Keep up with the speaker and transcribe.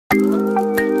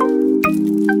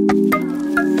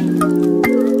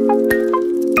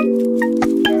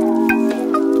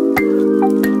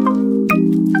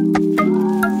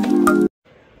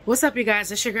What's up, you guys?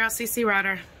 It's your girl CC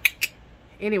Ryder.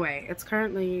 Anyway, it's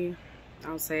currently,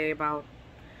 I'll say about,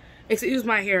 excuse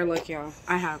my hair look, y'all.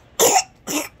 I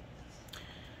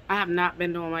have not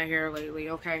been doing my hair lately,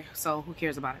 okay? So who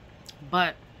cares about it?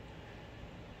 But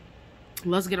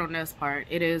let's get on this part.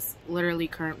 It is literally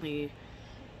currently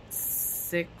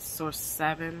 6 or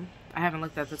 7. I haven't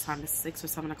looked at the time. It's 6 or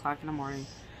 7 o'clock in the morning.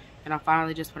 And I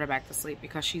finally just put her back to sleep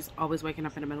because she's always waking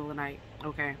up in the middle of the night,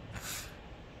 okay?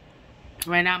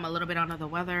 Right now I'm a little bit under the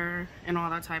weather and all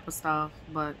that type of stuff,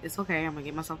 but it's okay. I'm gonna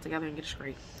get myself together and get it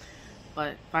straight.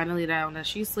 But finally, now that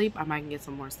she's asleep, I might get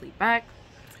some more sleep back.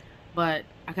 But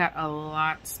I got a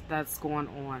lot that's going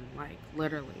on, like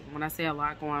literally. When I say a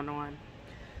lot going on,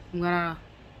 I'm gonna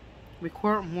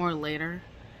record more later.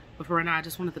 But for right now, I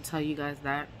just wanted to tell you guys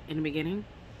that in the beginning,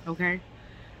 okay?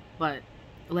 But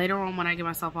later on, when I get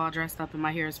myself all dressed up and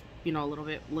my hair is, you know, a little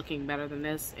bit looking better than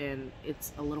this, and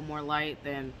it's a little more light,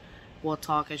 then we'll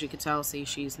talk. As you can tell, see,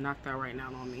 she's knocked out right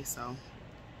now on me, so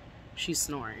she's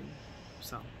snoring.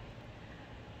 So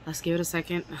let's give it a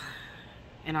second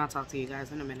and I'll talk to you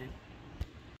guys in a minute.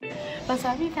 What's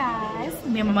up, you guys?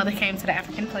 Me and my mother came to the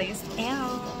African place.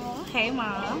 Ew. Hey,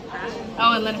 Mom.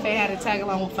 Oh, and Lenafe had to tag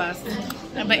along with us.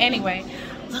 But anyway,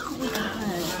 look what we got.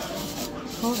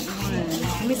 Hold on.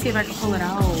 Let me see if I can pull it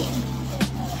out.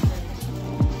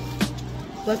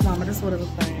 Look, Mama, this is what it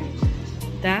looks like.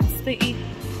 That's the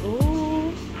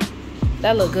ooh,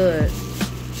 that look good.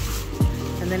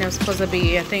 And then it was supposed to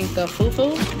be, I think, the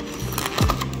fufu.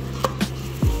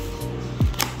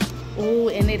 Ooh,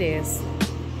 and it is.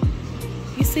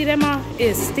 You see that, Ma?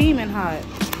 It's steaming hot.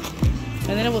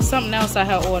 And then it was something else I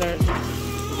had ordered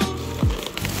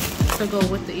to go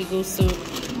with the eagle soup.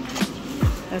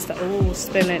 That's the ooh,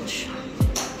 spinach.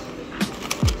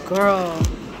 Girl.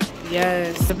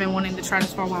 Yes, I've been wanting to try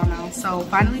this for a while now. So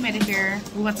finally made it here.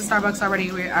 We went to Starbucks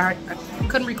already. I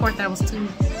couldn't record that. It was too,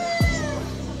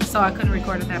 so I couldn't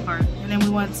record that part. And then we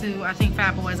went to, I think,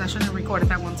 Fat Boys. I shouldn't have recorded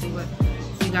that one too, but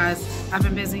you guys, I've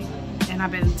been busy and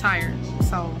I've been tired.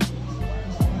 So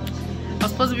I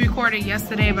was supposed to be recording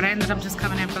yesterday, but I ended up just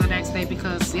coming in for the next day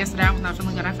because yesterday I was not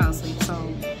feeling good. I fell asleep,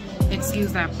 so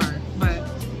excuse that part. But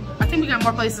I think we got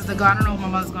more places to go. I don't know if my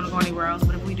mother's gonna go anywhere else,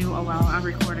 but if we do, oh well, I'll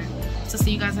record it. So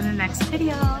see you guys in the next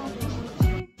video.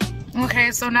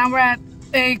 Okay, so now we're at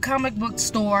a comic book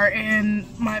store and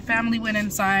my family went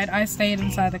inside. I stayed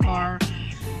inside the car.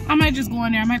 I might just go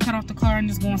in there. I might cut off the car and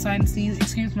just go inside and see.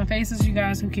 Excuse my faces, you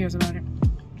guys. Who cares about it?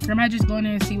 I might just go in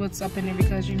there and see what's up in there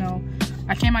because, you know,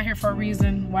 I came out here for a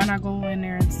reason. Why not go in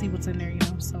there and see what's in there, you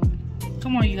know? So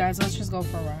come on, you guys. Let's just go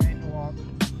for a ride and walk.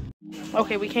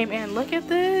 Okay, we came in. Look at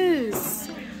this.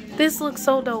 This looks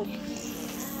so dope.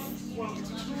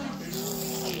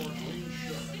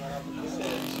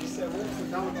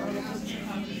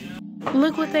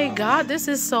 Look what they got. This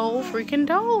is so freaking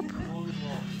dope.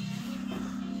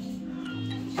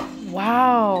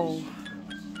 Wow.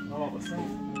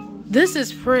 This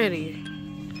is pretty.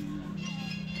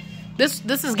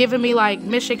 This is giving me like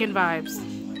Michigan vibes.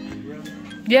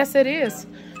 Yes, it is.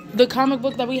 The comic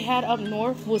book that we had up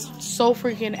north was so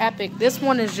freaking epic. This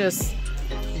one is just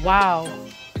wow.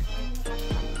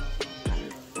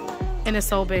 And it's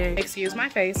so big. Excuse my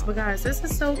face, but guys, this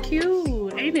is so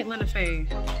cute. Ain't it, Lenafe?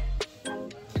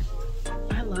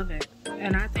 I love it.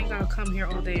 And I think I'll come here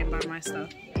all day and buy my stuff.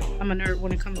 I'm a nerd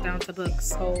when it comes down to books,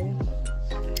 so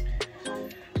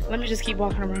let me just keep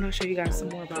walking around. I'll show you guys some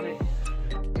more about it.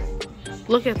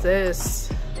 Look at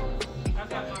this.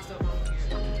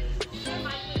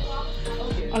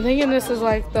 I'm thinking this is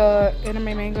like the anime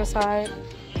manga side.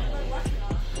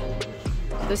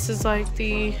 This is like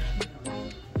the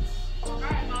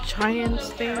Giants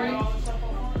thing.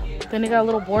 Then they got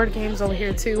little board games over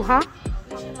here too, huh?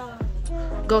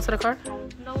 Go to the car?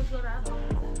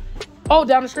 Oh,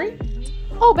 down the street?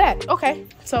 Oh, bet. Okay.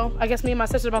 So I guess me and my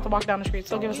sister are about to walk down the street.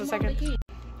 So give us a second.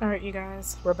 All right, you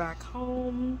guys, we're back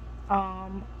home.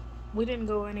 We didn't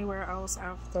go anywhere else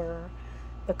after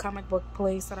the comic book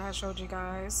place that I showed you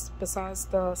guys, besides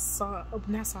the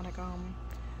Starbucks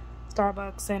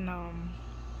and I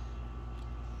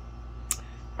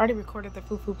already recorded the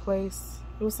fufu place.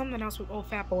 It was something else with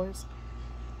Fat Boys.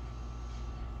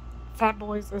 Fat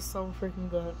Boys is so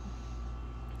freaking good.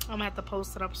 I'm gonna have to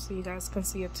post it up so you guys can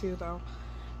see it too, though.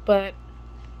 But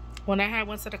when I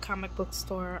went to the comic book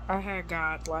store, I had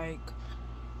got like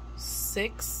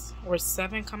 6 or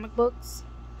 7 comic books.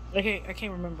 Okay, I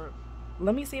can't remember.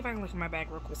 Let me see if I can look in my bag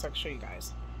real quick so I can show you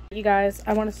guys. You guys,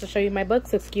 I wanted to show you my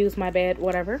books. Excuse my bad,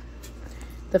 whatever.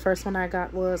 The first one I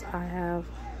got was I Have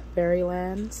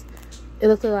Fairylands. It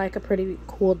looked like a pretty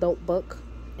cool, dope book.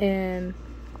 And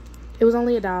it was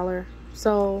only $1.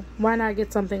 So why not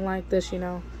get something like this, you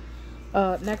know?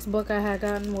 Next book I had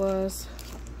gotten was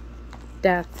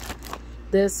Death.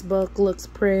 This book looks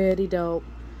pretty dope.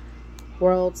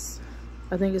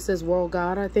 I think it says World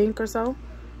God, I think, or so.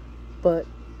 But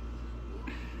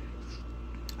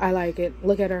I like it.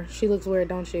 Look at her. She looks weird,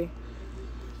 don't she?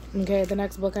 Okay, the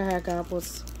next book I had got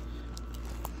was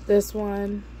this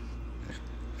one.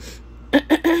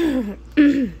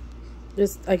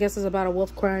 This, I guess, is about a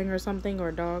wolf crying or something, or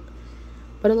a dog.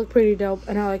 But it looked pretty dope,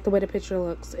 and I like the way the picture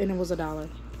looks, and it was $1.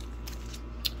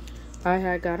 I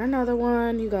had got another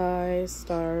one, you guys.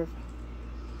 Starve.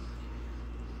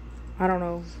 I don't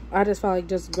know. I just felt like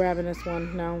just grabbing this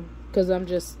one now, because I'm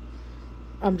just,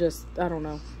 I don't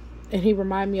know. And he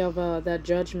reminded me of that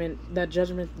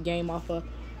judgment game off of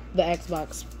the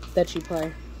Xbox that you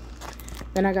play.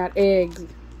 Then I got eggs.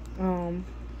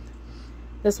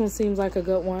 This one seems like a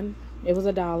good one. It was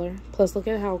 $1. Plus, look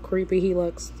at how creepy he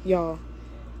looks, y'all.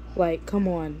 Like, come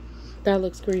on. That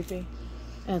looks creepy.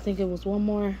 And I think it was one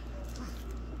more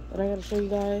that I gotta show you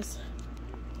guys.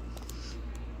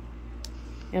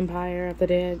 Empire of the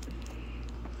Dead.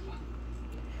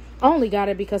 I only got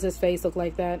it because his face looked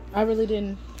like that. I really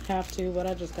didn't have to, but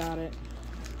I just got it.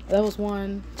 That was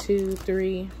 1, 2,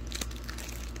 3,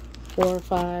 4,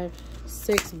 5,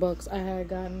 6 books I had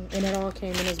gotten, and it all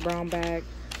came in this brown bag.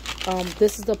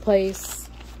 This is the place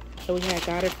that we had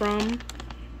got it from.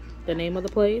 The name of the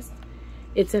place.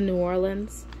 It's in New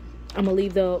Orleans. I'm gonna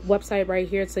leave the website right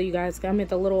here so you guys. I'm at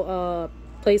the little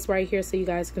place right here so you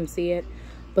guys can see it.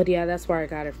 But yeah, that's where I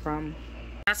got it from.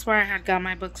 That's where I had got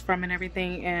my books from and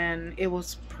everything, and it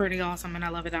was pretty awesome, and I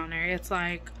love it down there. It's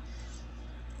like,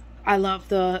 I love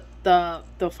the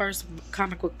first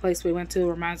comic book place we went to. It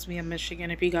reminds me of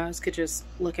Michigan. If you guys could just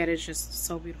look at it, it's just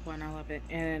so beautiful, and I love it,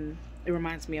 and it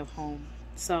reminds me of home.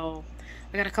 So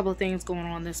I got a couple of things going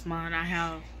on this month. I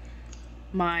have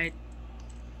my,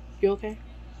 you okay?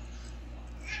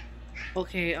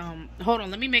 Okay, hold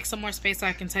on, let me make some more space so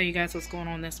I can tell you guys what's going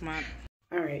on this month.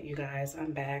 Alright, you guys,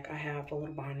 I'm back. I have a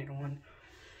little bonnet on.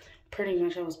 Pretty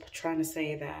much I was trying to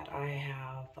say that I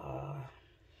have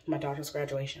my daughter's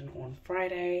graduation on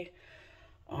Friday.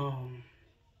 I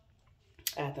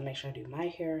have to make sure I do my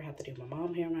hair. I have to do my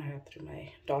mom's hair. I have to do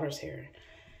my daughter's hair.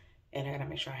 And I gotta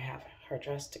make sure I have her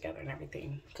dress together and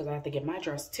everything, because I have to get my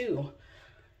dress too.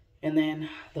 And then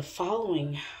the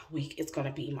following week, it's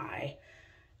gonna be my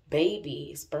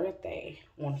baby's birthday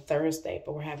on Thursday,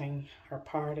 but we're having her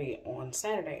party on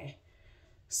Saturday.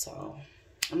 So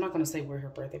I'm not gonna say where her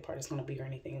birthday party is gonna be or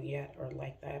anything yet or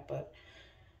like that, but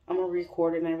I'm gonna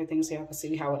record it and everything so y'all can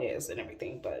see how it is and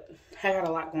everything. But I got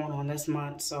a lot going on this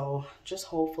month, so just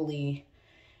hopefully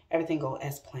everything go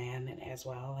as planned and as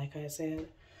well, like I said.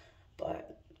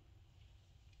 But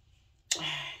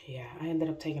yeah, I ended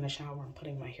up taking a shower and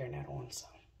putting my hairnet on, so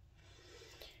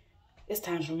it's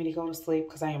time for me to go to sleep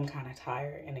because I am kind of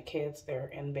tired, and the kids, they're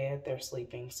in bed, they're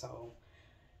sleeping, so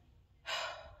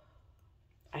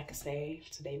I could say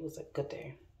today was a good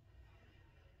day.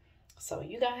 So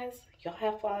you guys, y'all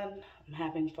have fun. I'm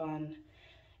having fun.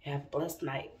 You have a blessed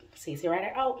night. See you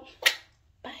right out.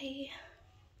 Bye.